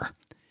at corner.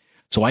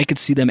 So I could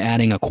see them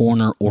adding a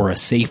corner or a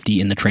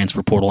safety in the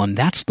transfer portal, and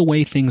that's the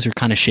way things are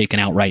kind of shaken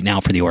out right now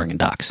for the Oregon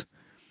Ducks.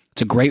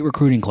 It's a great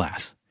recruiting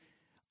class.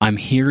 I'm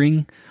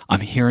hearing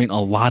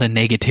a lot of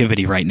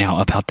negativity right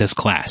now about this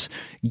class,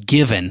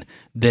 given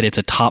that it's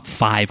a top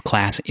 5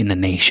 class in the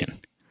nation.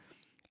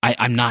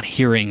 I'm not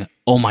hearing,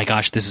 oh my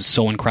gosh, this is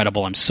so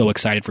incredible. I'm so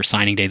excited for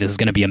signing day. This is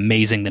going to be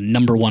amazing. The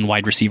number 1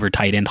 wide receiver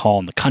tight end haul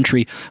in the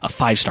country, a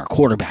 5-star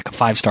quarterback, a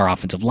 5-star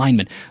offensive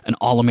lineman, an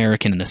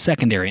All-American in the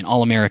secondary, an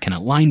All-American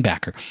at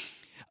linebacker,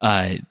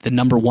 the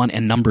number 1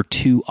 and number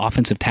 2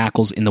 offensive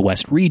tackles in the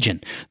West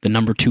region, the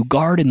number 2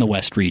 guard in the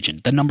West region,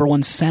 the number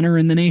 1 center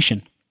in the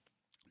nation.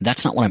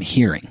 That's not what I'm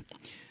hearing.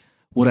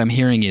 What I'm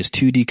hearing is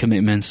 2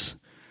 decommitments,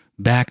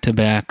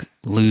 back-to-back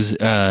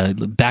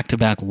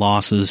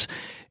losses.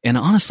 And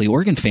honestly,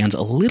 Oregon fans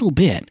a little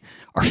bit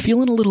are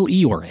feeling a little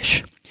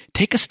Eeyore-ish.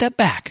 Take a step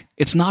back.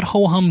 It's not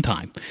ho-hum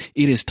time.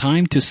 It is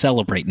time to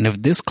celebrate. And if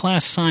this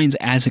class signs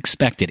as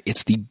expected,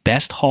 it's the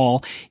best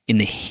haul in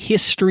the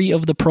history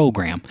of the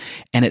program,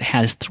 and it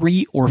has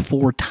 3 or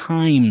 4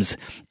 times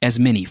as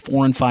many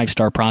 4- and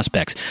 5-star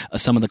prospects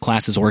as some of the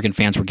classes Oregon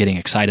fans were getting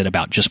excited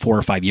about just 4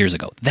 or 5 years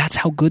ago. That's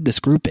how good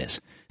this group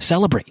is.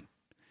 Celebrate.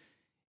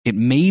 It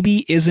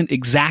maybe isn't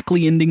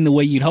exactly ending the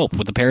way you'd hope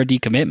with a pair of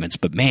decommitments,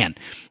 but man,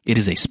 it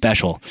is a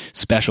special,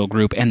 special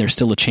group, and there's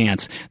still a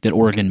chance that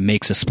Oregon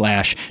makes a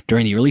splash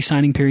during the early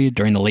signing period,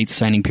 during the late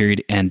signing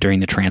period, and during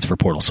the transfer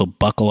portal. So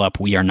buckle up,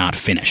 we are not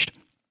finished.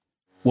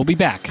 We'll be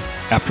back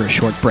after a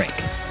short break.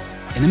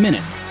 In a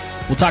minute,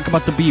 we'll talk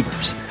about the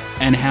Beavers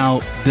and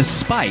how,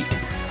 despite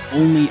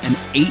only an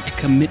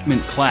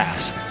 8-commitment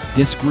class,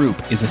 this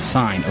group is a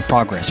sign of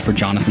progress for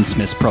Jonathan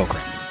Smith's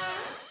program.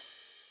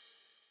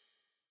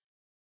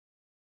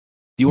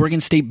 The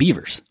Oregon State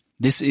Beavers.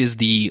 This is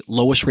the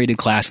lowest rated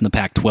class in the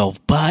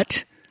Pac-12,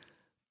 but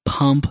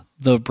pump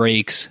the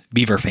brakes,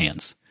 Beaver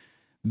fans,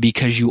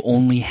 because you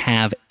only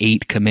have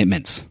 8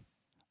 commitments.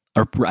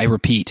 I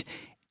repeat,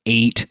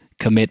 8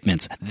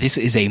 commitments. This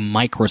is a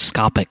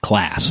microscopic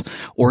class.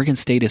 Oregon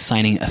State is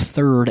signing a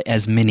third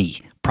as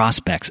many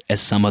prospects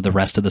as some of the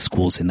rest of the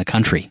schools in the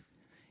country.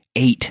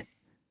 8.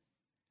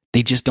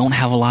 They just don't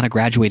have a lot of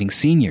graduating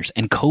seniors,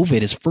 and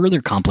COVID has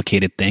further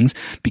complicated things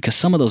because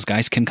some of those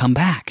guys can come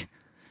back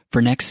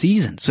for next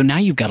season. So now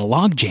you've got a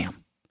logjam.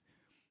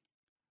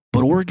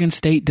 But Oregon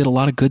State did a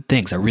lot of good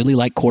things. I really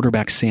like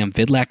quarterback Sam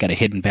Vidlak out of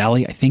Hidden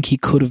Valley. I think he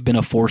could have been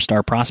a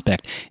 4-star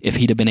prospect if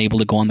he'd have been able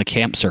to go on the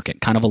camp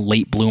circuit. Kind of a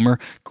late bloomer,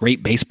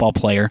 great baseball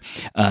player,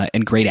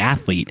 and great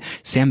athlete.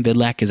 Sam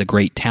Vidlak is a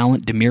great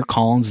talent. Demir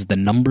Collins is the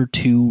number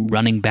 2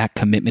 running back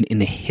commitment in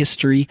the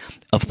history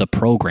of the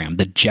program,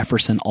 the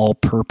Jefferson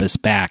all-purpose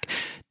back.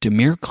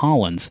 Demir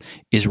Collins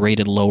is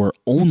rated lower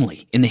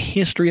only in the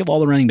history of all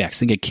the running backs.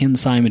 Think of Ken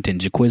Simonton,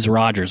 Jaquiz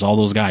Rogers, all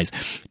those guys.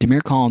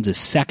 Demir Collins is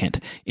second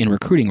in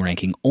recruiting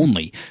ranking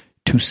only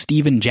to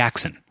Steven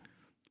Jackson,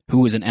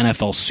 who is an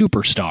NFL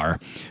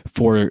superstar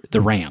for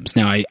the Rams.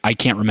 Now, I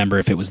can't remember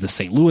if it was the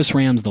St. Louis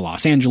Rams, the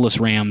Los Angeles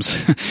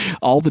Rams,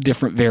 all the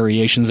different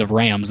variations of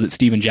Rams that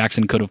Steven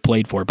Jackson could have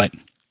played for, but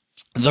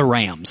the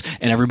Rams.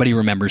 And everybody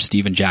remembers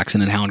Steven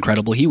Jackson and how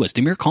incredible he was.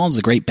 Demir Collins is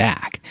a great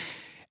back.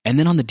 And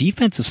then on the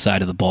defensive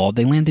side of the ball,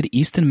 they landed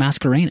Easton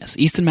Mascarenas.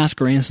 Easton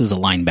Mascarenas is a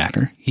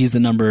linebacker. He's the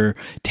number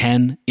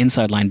 10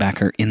 inside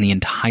linebacker in the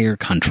entire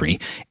country.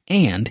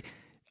 And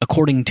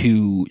according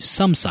to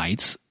some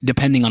sites,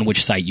 depending on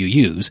which site you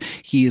use,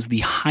 he is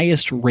the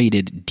highest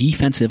rated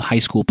defensive high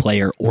school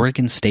player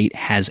Oregon State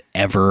has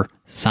ever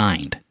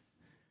signed.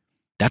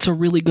 That's a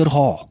really good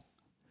haul.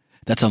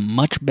 That's a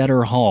much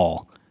better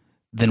haul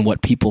than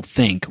what people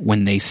think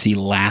when they see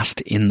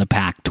last in the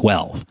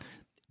Pac-12.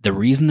 The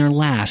reason they're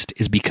last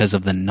is because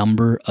of the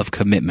number of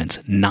commitments,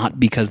 not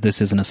because this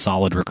isn't a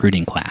solid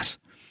recruiting class.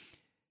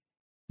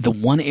 The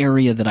one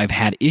area that I've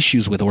had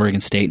issues with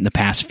Oregon State in the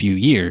past few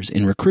years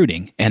in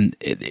recruiting, and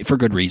for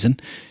good reason,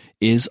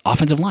 is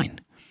offensive line.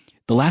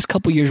 The last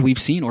couple years we've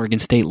seen Oregon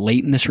State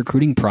late in this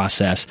recruiting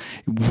process,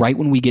 right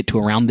when we get to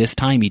around this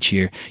time each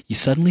year, you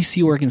suddenly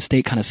see Oregon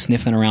State kind of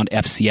sniffing around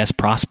FCS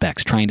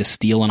prospects, trying to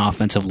steal an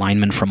offensive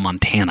lineman from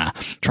Montana,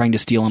 trying to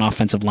steal an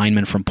offensive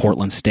lineman from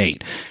Portland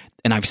State.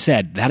 And I've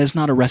said that is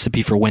not a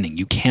recipe for winning.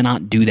 You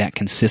cannot do that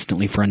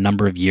consistently for a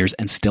number of years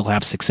and still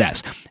have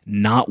success.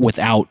 Not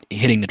without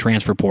hitting the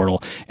transfer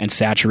portal and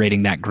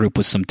saturating that group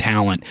with some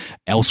talent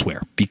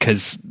elsewhere,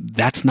 because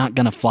that's not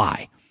going to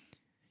fly.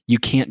 You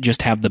can't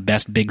just have the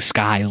best Big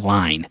Sky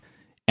line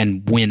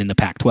and win in the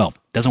Pac-12.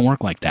 Doesn't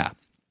work like that.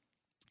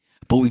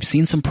 But we've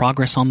seen some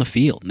progress on the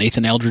field.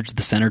 Nathan Eldridge,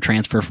 the center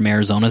transfer from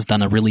Arizona, has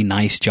done a really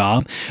nice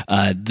job.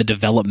 The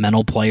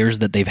developmental players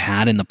that they've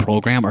had in the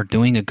program are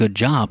doing a good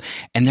job,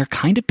 and they're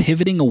kind of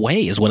pivoting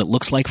away is what it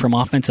looks like from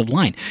offensive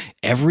line.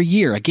 Every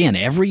year,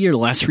 the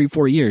last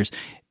 3-4 years,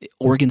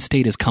 Oregon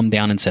State has come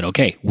down and said,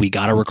 okay, we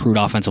got to recruit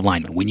offensive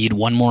linemen. We need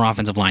one more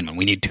offensive lineman.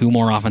 We need 2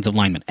 more offensive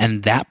linemen.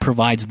 And that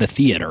provides the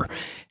theater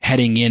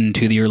heading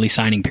into the early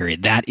signing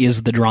period. That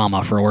is the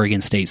drama for Oregon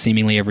State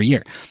seemingly every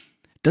year.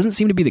 Doesn't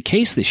seem to be the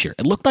case this year.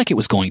 It looked like it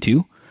was going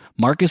to.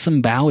 Marcus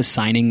Mbao is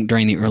signing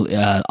during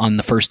the on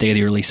the first day of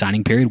the early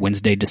signing period,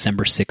 Wednesday,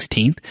 December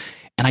 16th.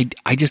 And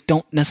I just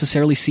don't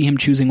necessarily see him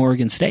choosing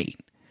Oregon State.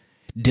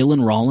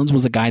 Dylan Rollins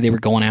was a guy they were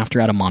going after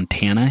out of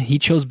Montana. He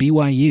chose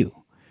BYU.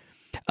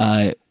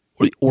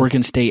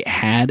 Oregon State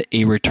had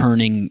a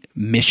returning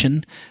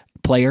mission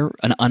player,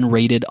 an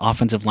unrated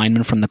offensive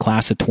lineman from the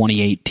class of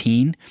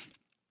 2018.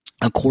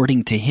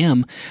 According to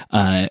him,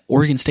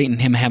 Oregon State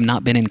and him have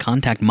not been in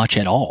contact much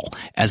at all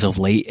as of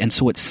late, and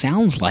so it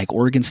sounds like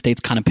Oregon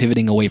State's kind of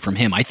pivoting away from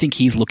him. I think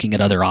he's looking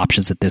at other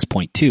options at this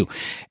point too,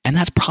 and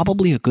that's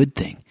probably a good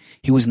thing.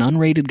 He was an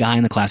unrated guy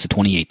in the class of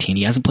 2018.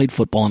 He hasn't played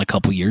football in a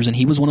couple years, and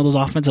he was one of those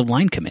offensive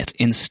line commits.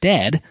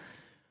 Instead,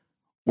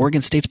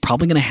 Oregon State's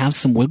probably going to have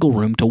some wiggle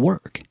room to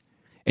work.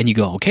 And you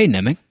go, okay,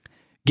 Nemec,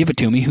 give it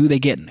to me. Who are they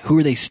getting? Who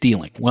are they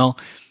stealing? Well,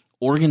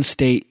 Oregon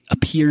State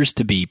appears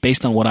to be,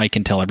 based on what I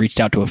can tell, I've reached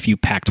out to a few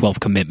Pac-12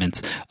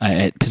 commitments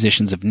at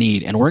positions of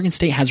need, and Oregon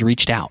State has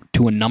reached out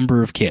to a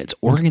number of kids.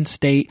 Oregon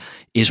State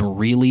is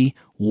really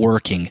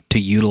working to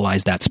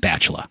utilize that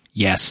spatula.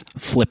 Yes,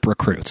 flip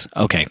recruits.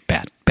 Okay,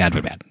 bad.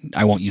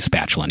 I won't use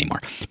spatula anymore.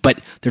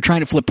 But they're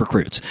trying to flip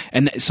recruits.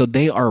 And so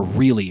they are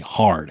really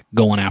hard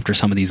going after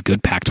some of these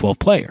good Pac-12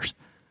 players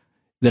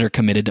that are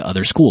committed to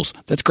other schools.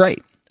 That's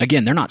great.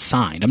 Again, they're not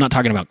signed. I'm not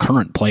talking about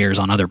current players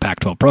on other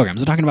Pac-12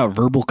 programs. I'm talking about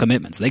verbal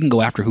commitments. They can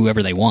go after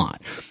whoever they want.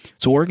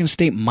 So Oregon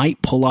State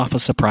might pull off a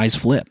surprise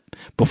flip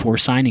before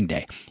signing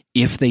day.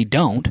 If they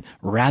don't,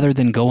 rather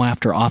than go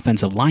after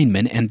offensive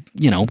linemen and,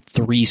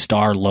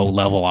 3-star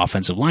low-level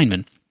offensive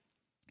linemen,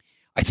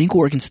 I think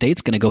Oregon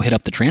State's going to go hit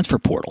up the transfer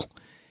portal.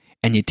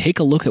 And you take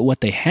a look at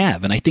what they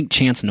have, and I think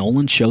Chance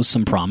Nolan shows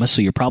some promise,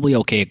 so you're probably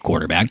okay at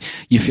quarterback.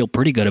 You feel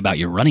pretty good about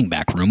your running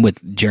back room with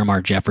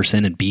Jermar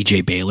Jefferson and B.J.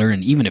 Baylor,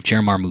 and even if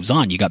Jermar moves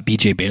on, you got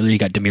B.J. Baylor, you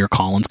got Demir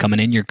Collins coming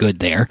in, you're good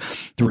there.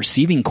 The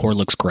receiving core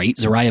looks great.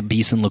 Zariah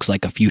Beeson looks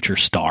like a future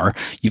star.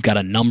 You've got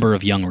a number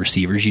of young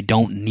receivers. You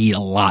don't need a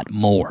lot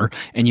more,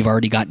 and you've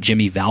already got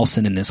Jimmy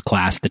Valson in this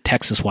class, the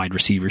Texas wide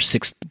receiver,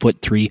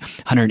 6'3",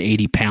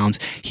 180 pounds.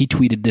 He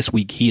tweeted this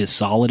week he is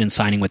solid in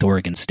signing with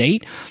Oregon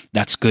State.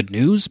 That's good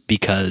news,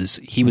 because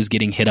he was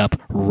getting hit up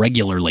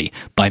regularly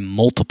by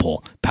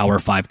multiple Power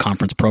 5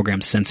 conference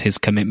programs since his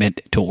commitment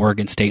to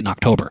Oregon State in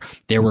October.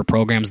 There were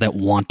programs that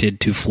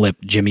wanted to flip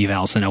Jimmy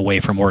Valson away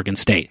from Oregon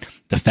State.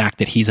 The fact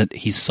that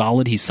he's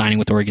solid, he's signing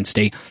with Oregon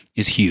State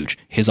is huge.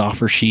 His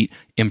offer sheet,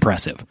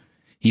 impressive.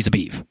 He's a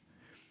beef.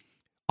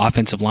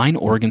 Offensive line,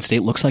 Oregon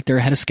State looks like they're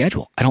ahead of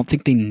schedule. I don't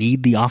think they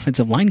need the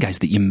offensive line guys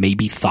that you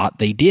maybe thought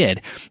they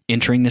did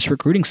entering this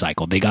recruiting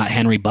cycle. They got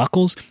Henry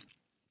Buckles,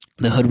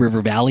 the Hood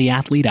River Valley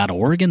athlete out of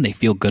Oregon. They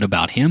feel good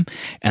about him.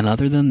 And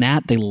other than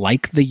that, they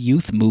like the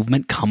youth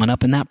movement coming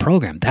up in that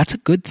program. That's a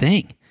good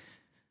thing,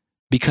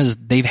 because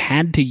they've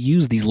had to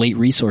use these late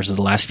resources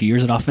the last few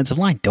years at offensive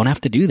line. Don't have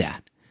to do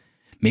that.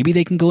 Maybe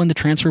they can go in the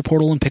transfer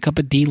portal and pick up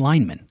a D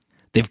lineman.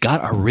 They've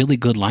got a really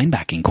good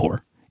linebacking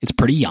core. It's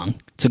pretty young.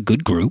 It's a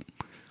good group.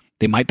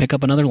 They might pick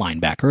up another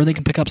linebacker, or they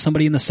can pick up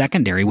somebody in the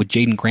secondary with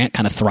Jaden Grant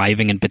kind of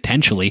thriving and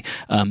potentially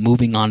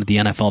moving on to the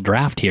NFL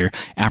draft here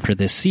after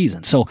this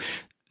season. So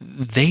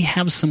they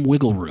have some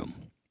wiggle room.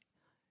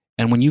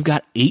 And when you've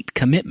got 8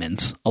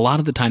 commitments, a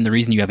lot of the time the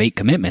reason you have 8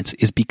 commitments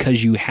is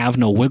because you have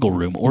no wiggle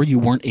room or you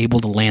weren't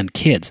able to land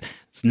kids.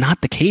 It's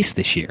not the case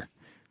this year.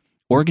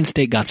 Oregon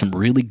State got some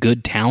really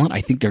good talent. I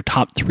think their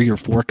top 3 or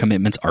 4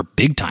 commitments are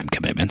big-time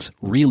commitments,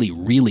 really,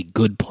 really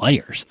good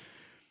players.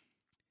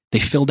 They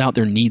filled out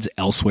their needs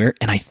elsewhere,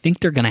 and I think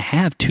they're going to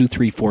have 2,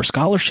 3, 4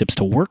 scholarships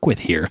to work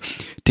with here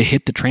to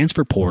hit the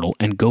transfer portal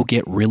and go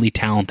get really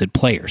talented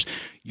players.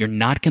 You're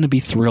not going to be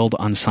thrilled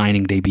on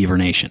signing day, Beaver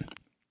Nation.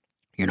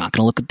 You're not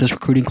going to look at this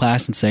recruiting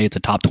class and say it's a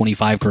top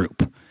 25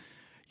 group.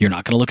 You're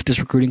not going to look at this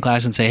recruiting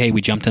class and say, hey,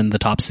 we jumped into the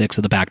top 6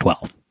 of the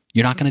Pac-12.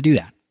 You're not going to do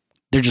that.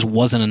 There just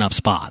wasn't enough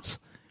spots.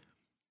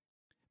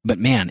 But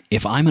man,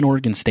 if I'm an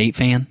Oregon State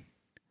fan,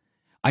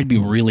 I'd be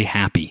really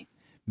happy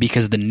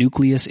because the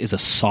nucleus is a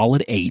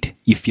solid 8.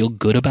 You feel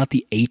good about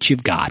the 8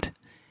 you've got.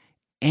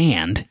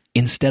 And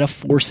instead of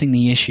forcing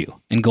the issue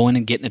and going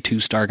and getting a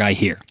 2-star guy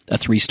here, a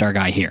 3-star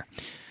guy here,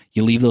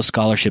 you leave those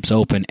scholarships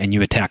open and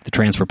you attack the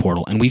transfer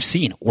portal. And we've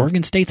seen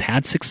Oregon State's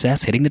had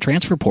success hitting the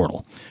transfer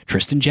portal.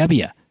 Tristan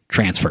Gebbia,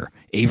 transfer.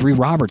 Avery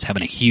Roberts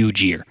having a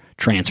huge year,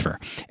 transfer.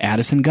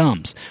 Addison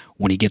Gums,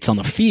 when he gets on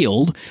the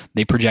field,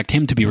 they project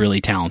him to be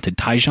really talented.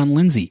 Tyjon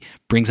Lindsey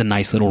brings a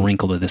nice little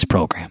wrinkle to this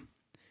program.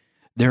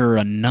 There are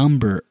a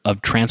number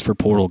of transfer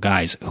portal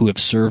guys who have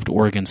served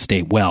Oregon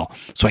State well,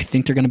 so I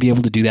think they're going to be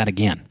able to do that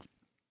again.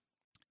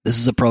 This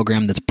is a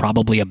program that's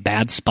probably a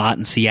bad spot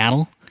in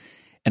Seattle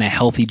and a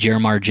healthy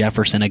Jeremiah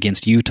Jefferson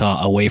against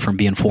Utah away from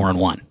being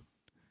 4-1.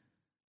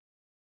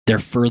 They're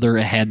further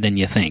ahead than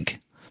you think,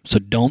 so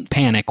don't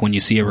panic when you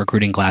see a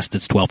recruiting class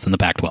that's 12th in the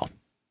Pac-12.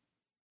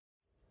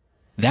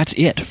 That's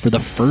it for the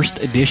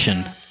first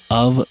edition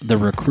of the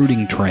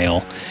Recruiting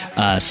Trail.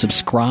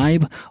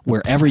 Subscribe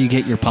wherever you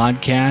get your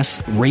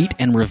podcasts. Rate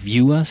and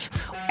review us.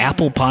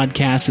 Apple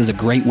Podcasts is a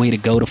great way to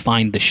go to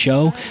find the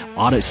show.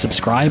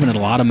 Subscribe and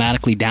it'll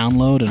automatically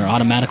download and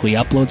automatically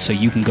upload, so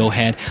you can go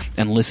ahead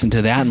and listen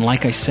to that. And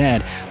like I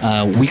said,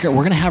 we're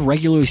going to have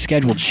regularly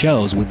scheduled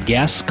shows with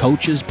guests,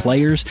 coaches,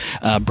 players,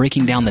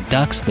 breaking down the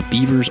Ducks, the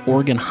Beavers,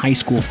 Oregon high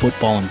school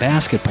football and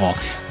basketball.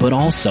 But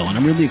also, and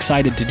I'm really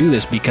excited to do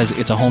this because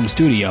it's a home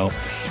studio,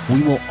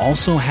 we will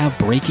also have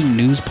breaking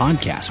news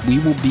podcasts. We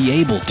will be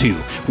able to,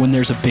 when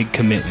there's a big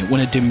commitment,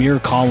 when a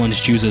Demir Collins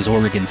chooses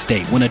Oregon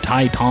State, when a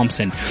Ty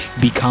Thompson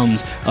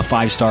becomes a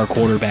 5-star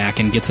quarterback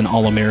and gets an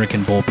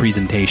All-American Bowl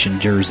presentation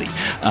jersey.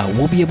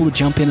 We'll be able to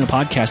jump in a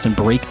podcast and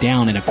break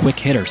down in a quick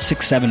hitter,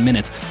 6-7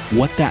 minutes,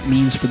 what that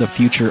means for the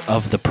future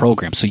of the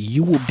program. So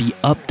you will be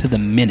up to the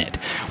minute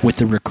with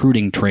the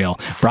Recruiting Trail,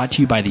 brought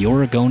to you by the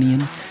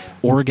Oregonian,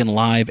 Oregon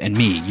Live, and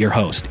me, your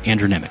host,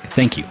 Andrew Nemick.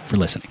 Thank you for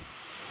listening.